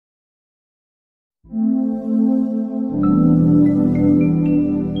Hi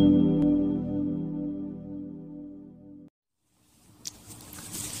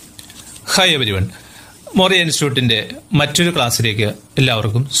everyone, Moriah ഇൻസ്റ്റിറ്റ്യൂട്ടിന്റെ മറ്റൊരു ക്ലാസ്സിലേക്ക്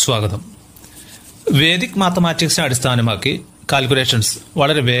എല്ലാവർക്കും സ്വാഗതം. വേദിക് മാത്തമാറ്റിക്സിനെ അടിസ്ഥാനമാക്കി കാൽക്കുലേഷൻസ്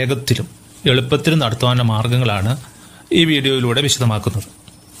വളരെ വേഗത്തിലും എളുപ്പത്തിലും നടത്തുവാനുള്ള മാർഗങ്ങളാണ് ഈ വീഡിയോയിലൂടെ വിശദമാക്കുന്നത്.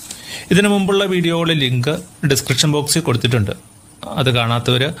 ഇതിനു മുമ്പുള്ള വീഡിയോകളുടെ ലിങ്ക് ഡിസ്ക്രിപ്ഷൻ ബോക്സിൽ കൊടുത്തിട്ടുണ്ട്. അത്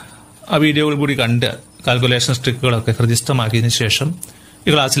കാണാത്തവർ ആ വീഡിയോകൾ കൂടി കണ്ട് കാൽക്കുലേഷൻ ട്രിക്കുകളൊക്കെ ഹൃദിസ്ഥമാക്കിയതിനു ശേഷം ഈ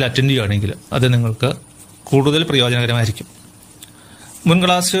ക്ലാസ്സിൽ അറ്റൻഡ് ചെയ്യുകയാണെങ്കിൽ അത് നിങ്ങൾക്ക് കൂടുതൽ പ്രയോജനകരമായിരിക്കും. മുൻ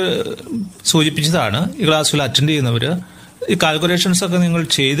ക്ലാസ് സൂചിപ്പിച്ചതാണ്, ഈ ക്ലാസ്സുകൾ അറ്റൻഡ് ചെയ്യുന്നവർ ഈ കാൽക്കുലേഷൻസ് ഒക്കെ നിങ്ങൾ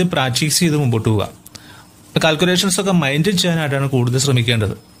ചെയ്ത് പ്രാക്ടീസ് ചെയ്ത് മുമ്പോട്ട് പോവുക. കാൽക്കുലേഷൻസ് ഒക്കെ മൈൻഡ് ചെയ്യാനായിട്ടാണ് കൂടുതൽ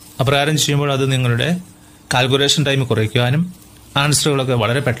ശ്രമിക്കേണ്ടത്. അപ്രകാരം ചെയ്യുമ്പോൾ അത് നിങ്ങളുടെ കാൽക്കുലേഷൻ ടൈം കുറയ്ക്കുവാനും ആൻസറുകളൊക്കെ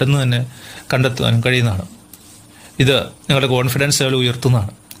വളരെ പെട്ടെന്ന് തന്നെ കണ്ടെത്തുവാനും കഴിയുന്നതാണ്. ഇത് നിങ്ങളുടെ കോൺഫിഡൻസ് ലെവൽ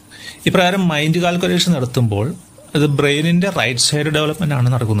ഉയർത്തുന്നതാണ്. ഇപ്രകാരം മൈൻഡ് കാൽക്കുലേഷൻ നടത്തുമ്പോൾ ഇത് ബ്രെയിനിന്റെ റൈറ്റ് സൈഡ് ഡെവലപ്മെന്റ് ആണ്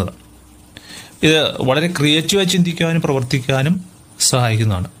നടക്കുന്നത്. ഇത് വളരെ ക്രിയേറ്റീവായി ചിന്തിക്കുവാനും പ്രവർത്തിക്കാനും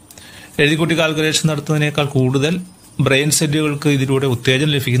സഹായിക്കുന്നതാണ്. എഴുതിക്കൂട്ടി കാൽക്കുലേഷൻ നടത്തുന്നതിനേക്കാൾ കൂടുതൽ ബ്രെയിൻ സെല്ലുകൾക്ക് ഇതിലൂടെ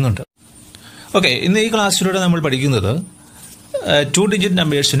ഉത്തേജനം ലഭിക്കുന്നുണ്ട്. ഓക്കെ, ഇന്ന് ഈ ക്ലാസ്സിലൂടെ നമ്മൾ പഠിക്കുന്നത് 2 ഡിജിറ്റ്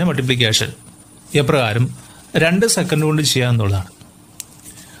നമ്പേഴ്സിന്റെ മൾട്ടിപ്ലിക്കേഷൻ എപ്രകാരം 2 സെക്കൻഡ് കൊണ്ട് ചെയ്യാമെന്നുള്ളതാണ്.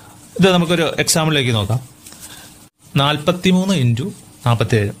 ഇത് നമുക്കൊരു എക്സാമ്പിളിലേക്ക് നോക്കാം. 43 ×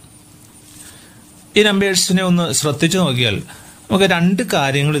 47. ഈ നമ്പേഴ്സിനെ ഒന്ന് ശ്രദ്ധിച്ചു നോക്കിയാൽ നമുക്ക് 2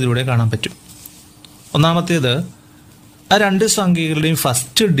 കാര്യങ്ങൾ ഇതിലൂടെ കാണാൻ പറ്റും. ഒന്നാമത്തേത്, ആ 2 സംഖ്യകളുടെയും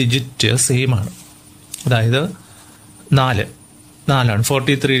ഫസ്റ്റ് ഡിജിറ്റ് സെയിം ആണ്. അതായത് 4 ആണ്.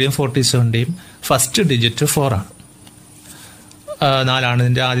 43യുടെയും 47ന്റെയും ഫസ്റ്റ് ഡിജിറ്റ് 4 ആണ്. 4 ആണ്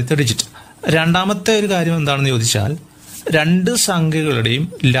ഇതിന്റെ ആദ്യത്തെ ഡിജിറ്റ്. രണ്ടാമത്തെ ഒരു കാര്യം എന്താണെന്ന് ചോദിച്ചാൽ 2 സംഖ്യകളുടെയും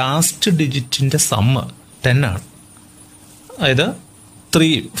ലാസ്റ്റ് ഡിജിറ്റിന്റെ സമ്മ് 10 ആണ്. അതായത്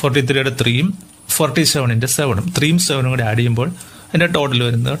 43യുടെ 3യും 47ന്റെ 7ഉം 3യും 7ഉം കൂടി ആഡ് ചെയ്യുമ്പോൾ അതിന്റെ ടോട്ടൽ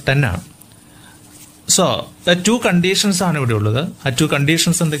വരുന്നത് 10 ആണ്. സോ 2 കണ്ടീഷൻസ് ആണ് ഇവിടെ ഉള്ളത്. ആ 2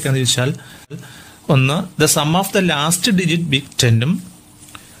 കണ്ടീഷൻസ് എന്തൊക്കെയാണെന്ന് ചോദിച്ചാൽ, ഒന്ന്, the sum of the last digit being 10ഉം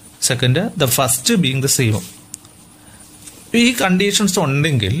second, the first being the സെയിമും. ഈ കണ്ടീഷൻസ്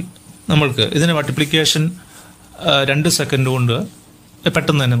ഉണ്ടെങ്കിൽ നമ്മൾക്ക് ഇതിന്റെ മൾട്ടിപ്ലിക്കേഷൻ 2 സെക്കൻഡ് കൊണ്ട്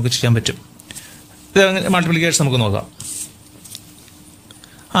പെട്ടെന്ന് തന്നെ നമുക്ക് ചെയ്യാൻ പറ്റും. ഇത് മൾട്ടിപ്ലിക്കേഷൻ നമുക്ക് നോക്കാം.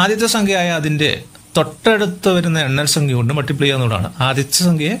 ആദ്യത്തെ സംഖ്യയായ അതിന്റെ തൊട്ടടുത്ത് വരുന്ന എണ്ണൽ സംഖ്യ കൊണ്ട് മൾട്ടിപ്ലൈ ചെയ്യാവുന്നതാണ്. ആദ്യത്തെ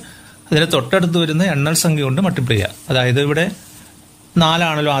സംഖ്യയെ അതിന് തൊട്ടടുത്ത് വരുന്ന എണ്ണൽ സംഖ്യ കൊണ്ട് മൾട്ടിപ്ലൈ ചെയ്യുക. അതായത് ഇവിടെ 4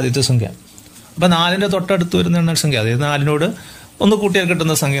 ആണല്ലോ ആദ്യത്തെ സംഖ്യ. അപ്പൊ 4ന്റെ തൊട്ടടുത്ത് വരുന്ന എണ്ണൽ സംഖ്യ, അതായത് 4നോട് ഒന്ന് കൂട്ടിയാൽ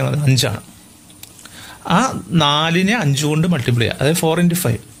കിട്ടുന്ന സംഖ്യ 5 ആണ്. ആ 4നെ 5 കൊണ്ട് മൾട്ടിപ്ലൈ ചെയ്യുക. അതായത് 4 ×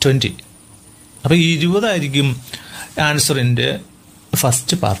 5 20. അപ്പൊ 20 ആയിരിക്കും ആൻസറിന്റെ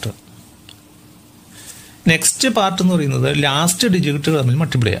ഫസ്റ്റ് പാർട്ട്. നെക്സ്റ്റ് പാർട്ട് എന്ന് പറയുന്നത് ലാസ്റ്റ് ഡിജിറ്റുകൾ തമ്മിൽ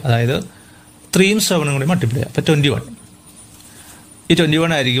മൾട്ടിപ്ലൈ ചെയ്യുക. അതായത് 3യും 7ഉം കൂടി മൾട്ടിപ്ലൈ ചെയ്യുക. അപ്പൊ 21. ഈ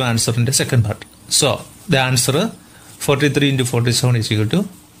 21 ആയിരിക്കും ആൻസറിന്റെ second part. So the answer 43 × 47 =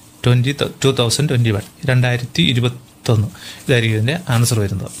 2021. 2021 ഇതായിരിക്കും ഇതിന്റെ ആൻസർ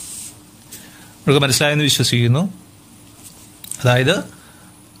വരുന്നത്. നമുക്ക് മനസ്സിലായെന്ന് വിശ്വസിക്കുന്നു. അതായത്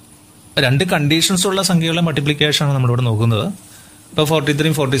 2 കണ്ടീഷൻസ് ഉള്ള സംഖ്യകളുടെ മൾട്ടിപ്ലിക്കേഷൻ ആണ് നമ്മളിവിടെ നോക്കുന്നത്. ഇപ്പോൾ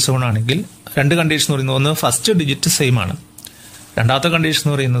 43 47 ആണെങ്കിൽ 2 കണ്ടീഷൻ എന്ന് പറയുന്നത്, ഒന്ന്, ഫസ്റ്റ് ഡിജിറ്റ് സെയിം ആണ്. രണ്ടാമത്തെ കണ്ടീഷൻ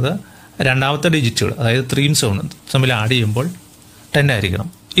എന്ന് പറയുന്നത് രണ്ടാമത്തെ ഡിജിറ്റുകൾ, അതായത് 3യും 7ഉം തമ്മിൽ ആഡ് ചെയ്യുമ്പോൾ 10 ആയിരിക്കണം.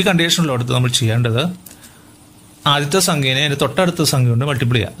 ഈ കണ്ടീഷനിലോട്ട് നമ്മൾ ചെയ്യേണ്ടത് ആദ്യത്തെ സംഖ്യനെ അതിന്റെ തൊട്ടടുത്ത സംഖ്യ കൊണ്ട്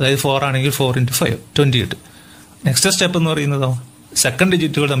മൾട്ടിപ്ലൈ ചെയ്യുക. അതായത് 4 ആണെങ്കിൽ 4 × 5 28. നെക്സ്റ്റ് സ്റ്റെപ്പ് എന്ന് പറയുന്നതോ സെക്കൻഡ്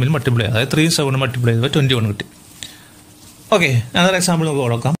ഡിജിറ്റുകൾ തമ്മിൽ മൾട്ടിപ്ലൈ ചെയ്യുക. അതായത് 3യും 7ഉം മൾട്ടിപ്ലൈ ചെയ്തപ്പോൾ 21 കിട്ടി. ഓക്കെ, അതൊരു എക്സാമ്പിൾ നമുക്ക്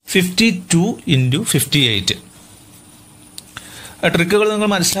കൊടുക്കാം. 52 × 58. ട്രിക്കുകൾ നിങ്ങൾ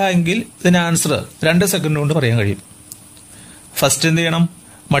മനസ്സിലായെങ്കിൽ ഇതിന്റെ ആൻസർ 2 സെക്കൻഡ് കൊണ്ട് പറയാൻ കഴിയും. ഫസ്റ്റ് എന്ത് ചെയ്യണം?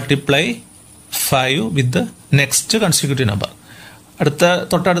 മൾട്ടിപ്ലൈ 5 വിത്ത് നെക്സ്റ്റ് കൺസിക്യൂട്ടീവ് നമ്പർ.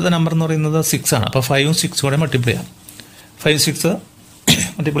 തൊട്ടടുത്ത നമ്പർ എന്ന് പറയുന്നത് 6 ആണ്. അപ്പോൾ 5ഉം 6ഉം കൂടെ മൾട്ടിപ്ലൈ ചെയ്യാം. 5 6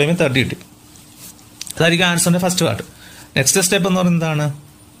 മൾട്ടിപ്ലൈ ചെയ്യുമ്പോൾ 30 കിട്ടി. അതായിരിക്കും ആൻസറിന്റെ ഫസ്റ്റ് പാർട്ട്. നെക്സ്റ്റ് സ്റ്റെപ്പ് എന്ന് പറയുന്നതാണ്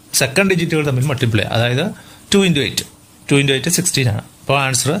സെക്കൻഡ് ഡിജിറ്റുകൾ തമ്മിൽ മൾട്ടിപ്ലൈ. അതായത് 2 × 8. 2 × 8 16 ആണ്. അപ്പോൾ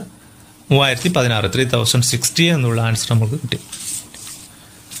ആൻസർ 3016, 3060 എന്നുള്ള ആൻസർ നമുക്ക് കിട്ടി.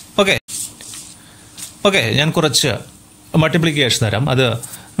 ഓക്കെ, ഞാൻ കുറച്ച് മൾട്ടിപ്ലിക്കേഷൻ തരാം. അത്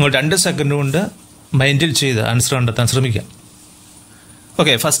നിങ്ങൾ 2 സെക്കൻഡ് കൊണ്ട് മൈൻഡിൽ ചെയ്ത് ആൻസർ കണ്ടെത്താൻ ശ്രമിക്കാം.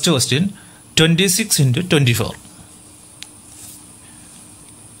 Okay, first question 26 × 24.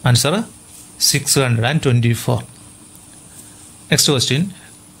 Answer 624. Next question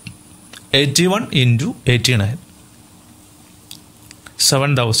 81 × 89.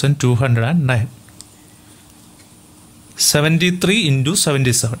 7209. 73 ×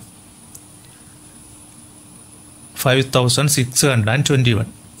 77. 5621.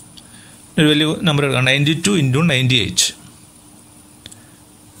 ഒരു വലിയ നമ്പർ എടുക്കാം. 92 × 98.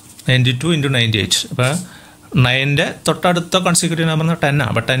 92 × 98. അപ്പോൾ 9ന്റെ തൊട്ടടുത്ത കൺസിക്യൂട്ടീവ് നമ്പർ 10 ആണ്.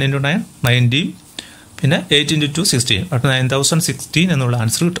 അപ്പോൾ 10 × 9 90. പിന്നെ 8 × 2 16. അപ്പോൾ 9016 എന്നുള്ള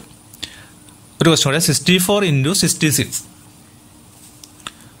ആൻസർ കിട്ടും. ഒരു ക്വസ്റ്റ്യൻ കൂടെ 64 × 66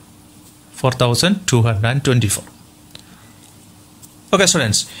 4224. ഓക്കെ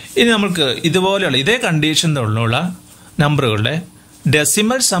സ്റ്റുഡൻസ്, ഇനി നമുക്ക് ഇതുപോലെയുള്ള ഇതേ കണ്ടീഷനിലുള്ള നമ്പറുകളുടെ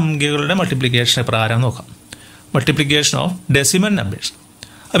ഡെസിമൽ സംഖ്യകളുടെ മൾട്ടിപ്ലിക്കേഷൻ പ്രകാരം നോക്കാം. Multiplication of decimal numbers.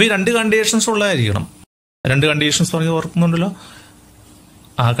 അപ്പോൾ ഈ 2 കണ്ടീഷൻസ് ഉള്ളതായിരിക്കണം. 2 കണ്ടീഷൻസ് പറഞ്ഞ് ഓർക്കുന്നുണ്ടല്ലോ.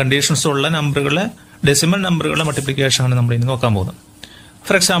 ആ കണ്ടീഷൻസ് ഉള്ള നമ്പറുകളെ ഡെസിമൽ നമ്പറുകളുടെ മൾട്ടിപ്ലിക്കേഷനാണ് നമ്മൾ ഇനി നോക്കാൻ പോകുന്നത്.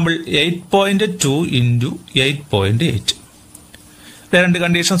 For example 8.2 × 8.8. 2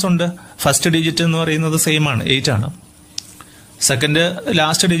 കണ്ടീഷൻസ് ഉണ്ട്. ഫസ്റ്റ് ഡിജിറ്റ് എന്ന് പറയുന്നത് സെയിം ആണ്, 8 ആണ്. സെക്കൻഡ്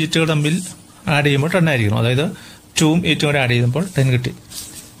ലാസ്റ്റ് ഡിജിറ്റുകൾ തമ്മിൽ ആഡ് ചെയ്യുമ്പോൾ 10 ആയിരിക്കണം. അതായത് 2ഉം 8ഉം കൂടെ ആഡ് ചെയ്യുമ്പോൾ 10 കിട്ടി.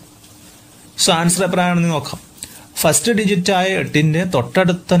 സോ ആൻസർ എപ്പോഴാണെന്ന് നോക്കാം. ഫസ്റ്റ് ഡിജിറ്റായ 8ന്റെ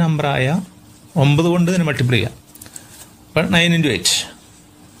തൊട്ടടുത്ത നമ്പറായ 9 കൊണ്ട് ഇതിനെ മൾട്ടിപ്ലൈ ചെയ്യാം. അപ്പോൾ 9 × 8.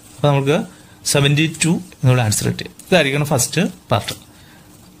 അപ്പോൾ നമുക്ക് 72 എന്നുള്ള ആൻസർ കിട്ടി. ഇതായിരിക്കണം ഫസ്റ്റ് പാർട്ട്.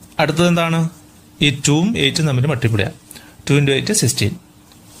 അടുത്തത് എന്താണ്? ഈ 2ഉം 8ഉം തമ്മിൽ മൾട്ടിപ്ലൈ ചെയ്യാം. 2 × 8 16.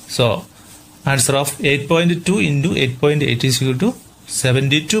 So answer of 8.2 × 8.8 is equal to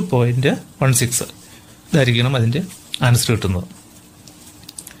 72.16. ഇതായിരിക്കണം അതിൻ്റെ ആൻസർ കിട്ടുന്നത്.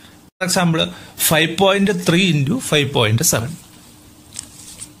 For example 5.3 × 5.7.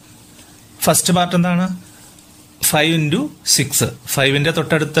 ഫസ്റ്റ് പാർട്ട് എന്താണ്? 5 × 6. 5ന്റെ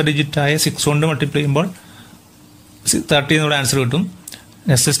തൊട്ടടുത്ത ഡിജിറ്റായ 6 കൊണ്ട് മൾട്ടിപ്ലൈ ചെയ്യുമ്പോൾ 30 എന്നുള്ള ആൻസർ കിട്ടും.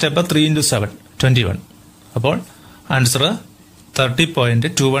 Next step 3 × 7 21. അപ്പോൾ ആൻസർ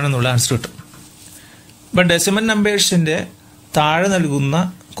 30.21 എന്നുള്ള ആൻസർ കിട്ടും. ഇപ്പം ഡെസിമൽ നമ്പേഴ്സിൻ്റെ താഴെ നൽകുന്ന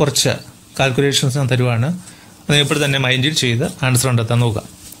കുറച്ച് കാൽക്കുലേഷൻസ് ഞാൻ തരുവാണ്. അത് ഇപ്പോൾ തന്നെ മൈൻഡിൽ ചെയ്ത് ആൻസർ കണ്ടെത്താൻ നോക്കുക.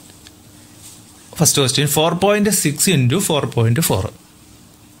 First question 4.6 × 4.4.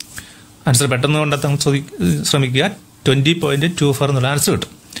 ആൻസർ പെട്ടെന്ന് കണ്ടെത്താൻ ശ്രമിക്കുക. 20.24 എന്നുള്ള ആൻസർ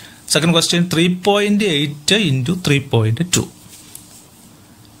കിട്ടും. Second question 3.8 × 3.2.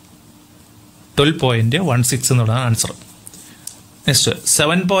 12.16 എന്നുള്ള ആൻസർ. നെക്സ്റ്റ്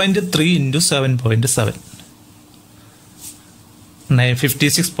 7.3 × 7.7.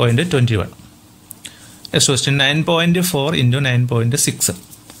 56.21. Next question 9.4 × 9.6.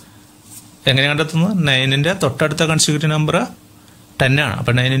 എങ്ങനെ കണ്ടെത്തുന്നത്? 9ന്റെ തൊട്ടടുത്ത കൺസിക്യൂട്ടീവ് നമ്പർ 10 ആണ്.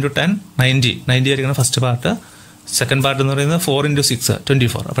 അപ്പോൾ 9 × 10 90. 90 ആയിരിക്കണം ഫസ്റ്റ് പാർട്ട്. സെക്കൻഡ് പാർട്ട് എന്ന് പറയുന്നത് 4 × 6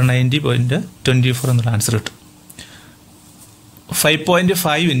 24. അപ്പോൾ 90.24 എന്നുള്ള ആൻസർ കിട്ടും.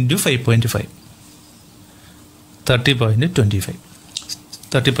 5.5 × 5.5. 30.25.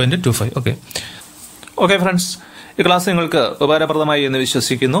 30.25. ഓക്കെ ഫ്രണ്ട്സ്, ഈ ക്ലാസ് നിങ്ങൾക്ക് ഉപകാരപ്രദമായി എന്ന്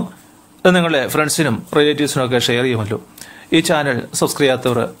വിശ്വസിക്കുന്നു. ഇത് നിങ്ങളുടെ ഫ്രണ്ട്സിനും റിലേറ്റീവ്സിനും ഒക്കെ ഷെയർ ചെയ്യുമല്ലോ. ഈ ചാനൽ സബ്സ്ക്രൈബ്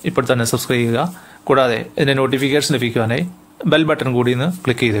ചെയ്യാത്തവർ ഇപ്പോൾ തന്നെ സബ്സ്ക്രൈബ് ചെയ്യുക. കൂടാതെ ഇതിൻ്റെ നോട്ടിഫിക്കേഷൻ ലഭിക്കുവാനായി ബെൽ ബട്ടൺ കൂടി ഒന്ന്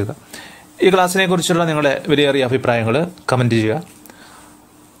ക്ലിക്ക് ചെയ്തേക്കുക. ഈ ക്ലാസ്സിനെ കുറിച്ചുള്ള നിങ്ങളുടെ വിലയേറിയ അഭിപ്രായങ്ങൾ കമൻറ്റ് ചെയ്യുക.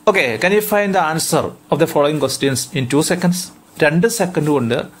 Okay, can you find the answer of the following questions in 2 seconds? 2 second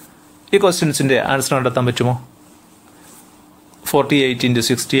കൊണ്ട് ഈ ക്വസ്റ്റ്യൻസിൻ്റെ ആൻസർ കണ്ടെത്താൻ പറ്റുമോ? 48 ×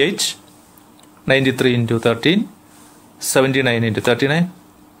 68, 93 × 13, 79 × 39.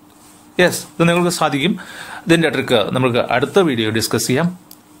 യെസ്, ഇത് നിങ്ങൾക്ക് സാധിക്കും. ഇതിൻ്റെ ട്രിക്ക് നമുക്ക് അടുത്ത വീഡിയോ ഡിസ്കസ് ചെയ്യാം.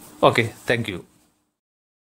 Okay, thank you.